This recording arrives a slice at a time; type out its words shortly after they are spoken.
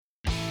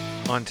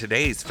on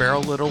today's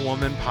Feral Little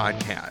Woman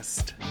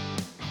podcast.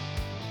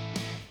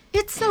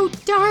 It's so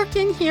dark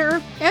in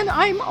here, and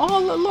I'm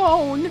all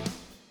alone.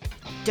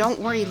 Don't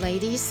worry,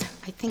 ladies.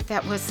 I think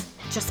that was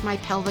just my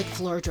pelvic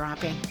floor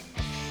dropping.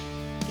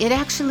 It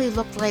actually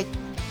looked like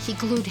he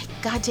glued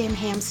goddamn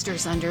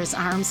hamsters under his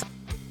arms.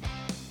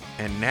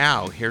 And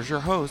now, here's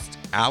your host,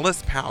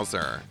 Alice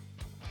Pauser.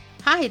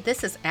 Hi,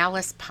 this is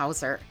Alice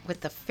Pauser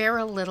with the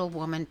Feral Little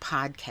Woman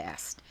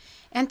podcast.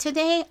 And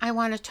today I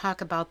want to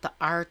talk about the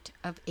art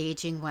of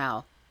aging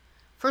well.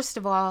 First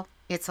of all,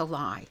 it's a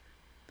lie.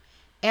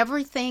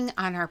 Everything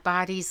on our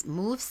bodies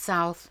moves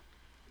south,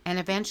 and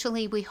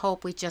eventually we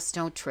hope we just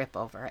don't trip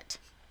over it.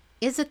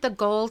 Is it the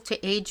goal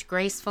to age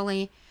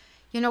gracefully?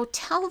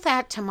 Tell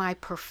that to my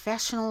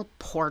professional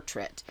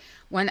portrait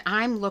when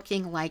I'm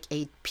looking like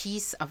a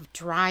piece of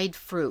dried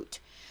fruit.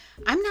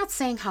 I'm not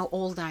saying how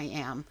old I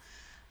am,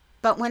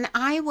 but when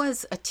I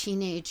was a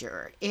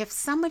teenager, if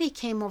somebody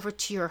came over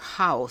to your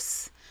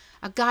house,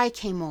 a guy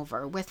came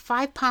over with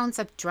 5 pounds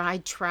of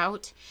dried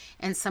trout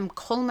and some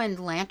Coleman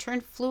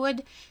lantern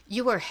fluid,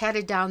 you were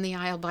headed down the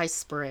aisle by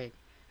spring.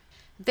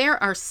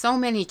 There are so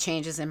many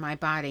changes in my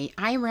body.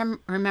 I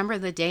remember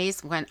the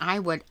days when I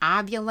would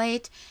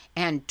ovulate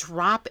and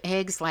drop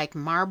eggs like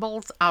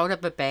marbles out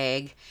of a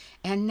bag.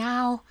 And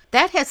now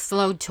that has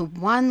slowed to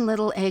one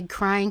little egg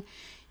crying,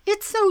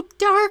 "It's so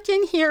dark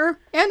in here,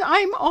 and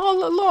I'm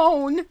all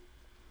alone."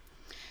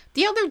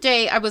 The other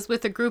day, I was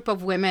with a group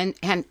of women,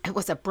 and it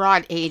was a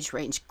broad age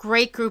range.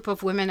 Great group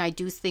of women I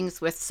do things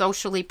with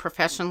socially,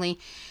 professionally.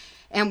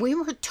 And we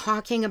were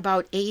talking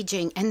about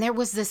aging, and there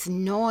was this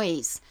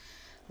noise,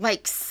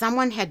 like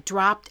someone had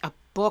dropped a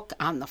book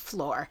on the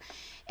floor.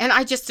 And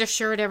I just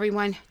assured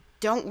everyone,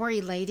 "Don't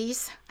worry,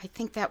 ladies. I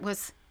think that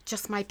was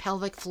just my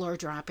pelvic floor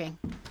dropping."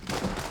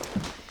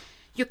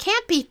 You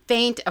can't be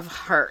faint of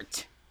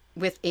heart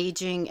with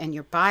aging, and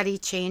your body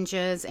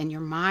changes and your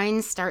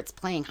mind starts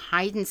playing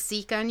hide and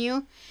seek on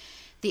you.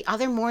 The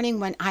other morning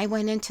when I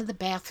went into the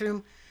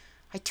bathroom,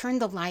 I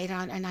turned the light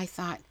on and I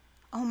thought,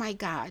 oh my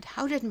God,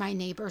 how did my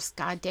neighbor's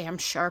goddamn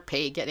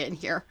Shar-Pei get in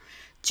here?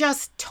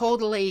 Just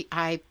totally,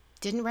 I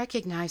didn't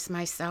recognize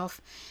myself.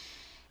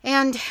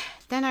 And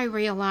then I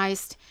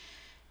realized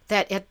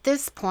that at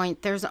this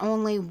point, there's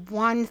only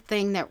one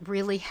thing that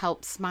really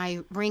helps my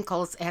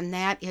wrinkles, and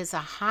that is a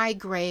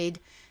high-grade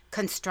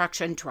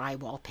construction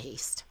drywall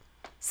paste.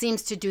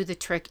 Seems to do the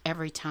trick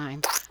every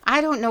time. I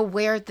don't know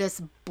where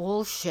this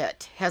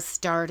bullshit has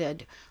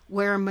started,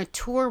 where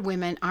mature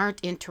women aren't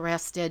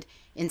interested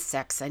in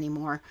sex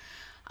anymore.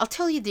 I'll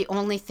tell you, the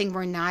only thing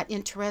we're not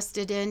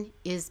interested in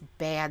is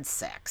bad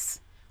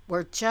sex.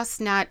 We're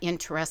just not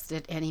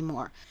interested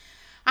anymore.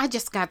 I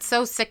just got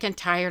so sick and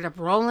tired of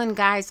rolling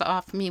guys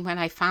off me when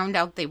I found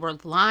out they were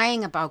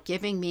lying about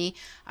giving me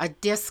a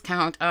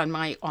discount on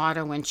my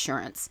auto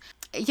insurance.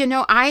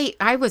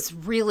 I was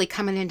really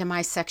coming into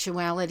my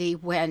sexuality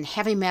when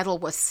heavy metal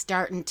was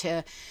starting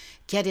to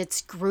get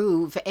its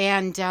groove,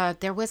 and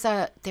there was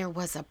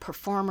a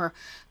performer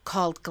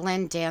called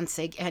Glenn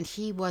Danzig, and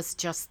he was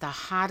just the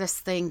hottest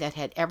thing that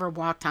had ever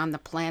walked on the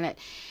planet.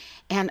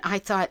 And I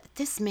thought,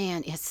 this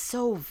man is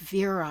so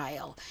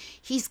virile.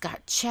 He's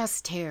got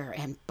chest hair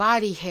and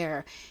body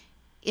hair.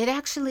 It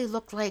actually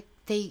looked like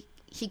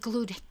he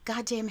glued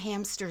goddamn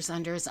hamsters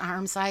under his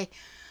arms. I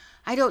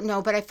don't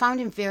know, but I found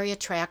him very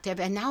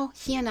attractive. And now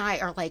he and I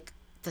are like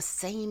the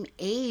same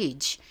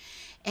age.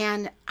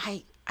 And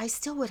I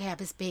still would have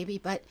his baby,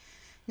 but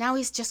now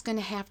he's just going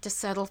to have to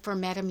settle for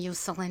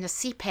Metamucil and a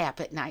CPAP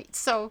at night.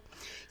 So,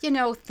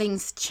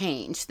 things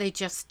change. They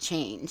just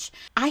change.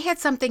 I had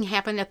something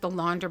happen at the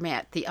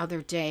laundromat the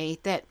other day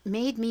that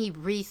made me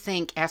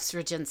rethink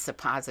estrogen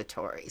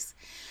suppositories.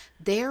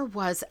 There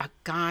was a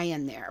guy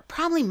in there,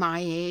 probably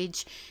my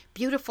age,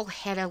 beautiful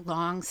head of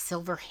long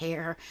silver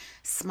hair,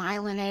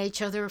 smiling at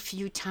each other a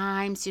few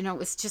times. It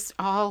was just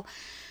all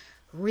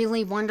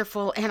really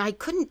wonderful. And I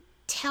couldn't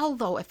tell,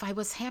 though, if I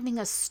was having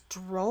a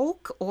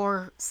stroke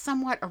or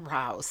somewhat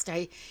aroused.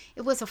 It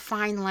was a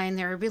fine line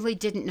there. I really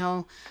didn't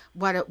know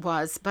what it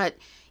was, but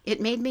it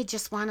made me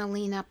just want to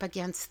lean up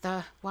against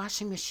the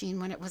washing machine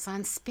when it was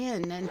on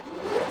spin. And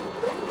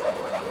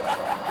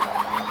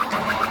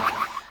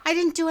I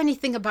didn't do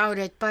anything about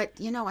it, but,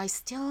 I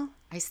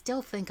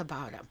still think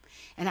about him.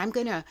 And I'm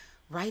going to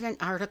write an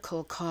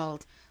article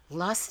called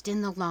Lust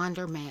in the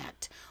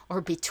Laundromat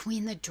or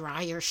Between the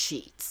Dryer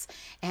Sheets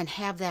and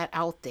have that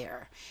out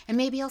there. And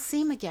maybe I'll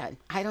see him again.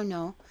 I don't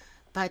know.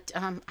 But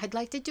I'd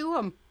like to do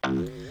them.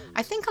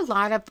 I think a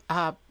lot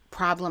of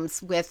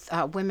problems with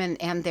women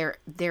and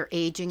their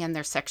aging and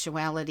their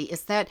sexuality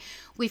is that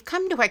we've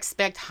come to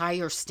expect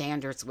higher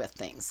standards with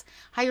things.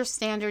 Higher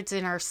standards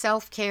in our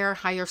self-care,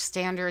 higher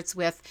standards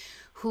with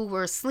who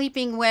we're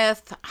sleeping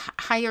with,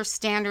 higher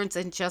standards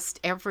in just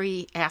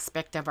every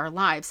aspect of our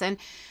lives. And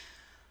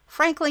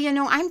frankly,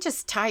 I'm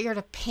just tired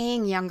of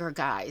paying younger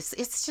guys.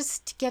 It's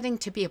just getting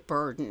to be a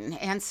burden.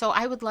 And so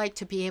I would like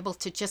to be able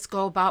to just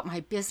go about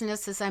my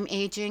business as I'm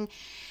aging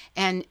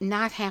and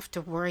not have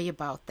to worry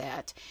about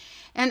that.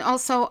 And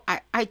also,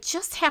 I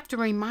just have to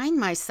remind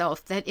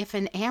myself that if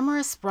an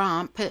amorous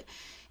romp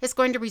is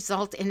going to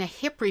result in a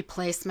hip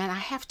replacement, I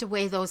have to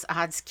weigh those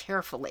odds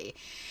carefully.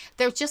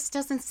 There just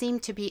doesn't seem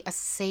to be a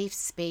safe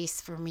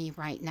space for me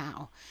right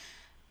now.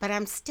 But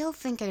I'm still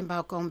thinking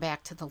about going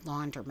back to the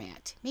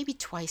laundromat, maybe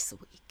twice a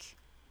week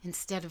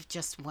instead of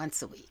just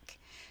once a week,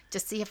 to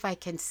see if I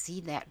can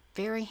see that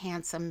very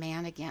handsome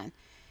man again.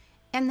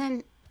 And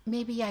then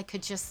maybe I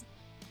could just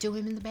do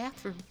him in the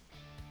bathroom.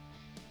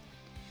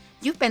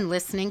 You've been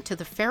listening to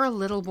the Feral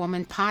Little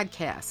Woman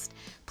podcast.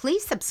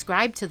 Please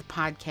subscribe to the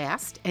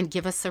podcast and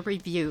give us a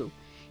review.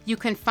 You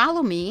can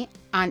follow me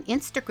on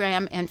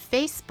Instagram and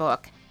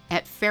Facebook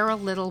at Feral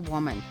Little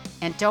Woman.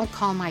 And don't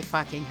call my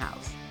fucking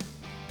house.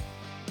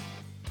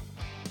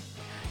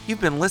 You've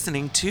been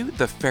listening to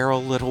the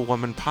Feral Little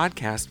Woman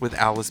podcast with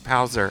Alice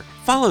Pauser.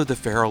 Follow the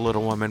Feral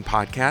Little Woman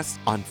podcast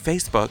on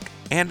Facebook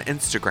and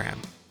Instagram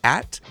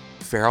at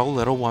Feral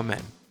Little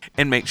Woman.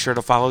 And make sure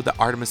to follow the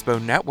Artemis Bow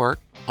Network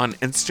on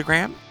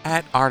Instagram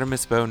at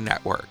Artemis Bow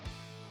Network.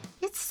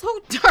 It's so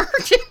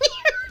dark in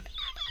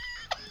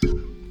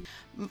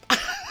here.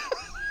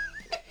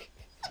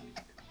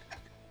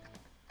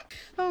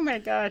 Oh my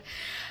God.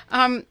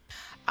 I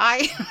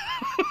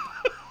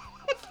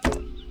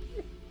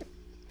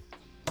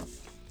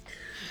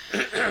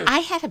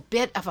had a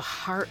bit of a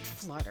heart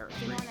flutter.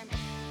 You know what I mean?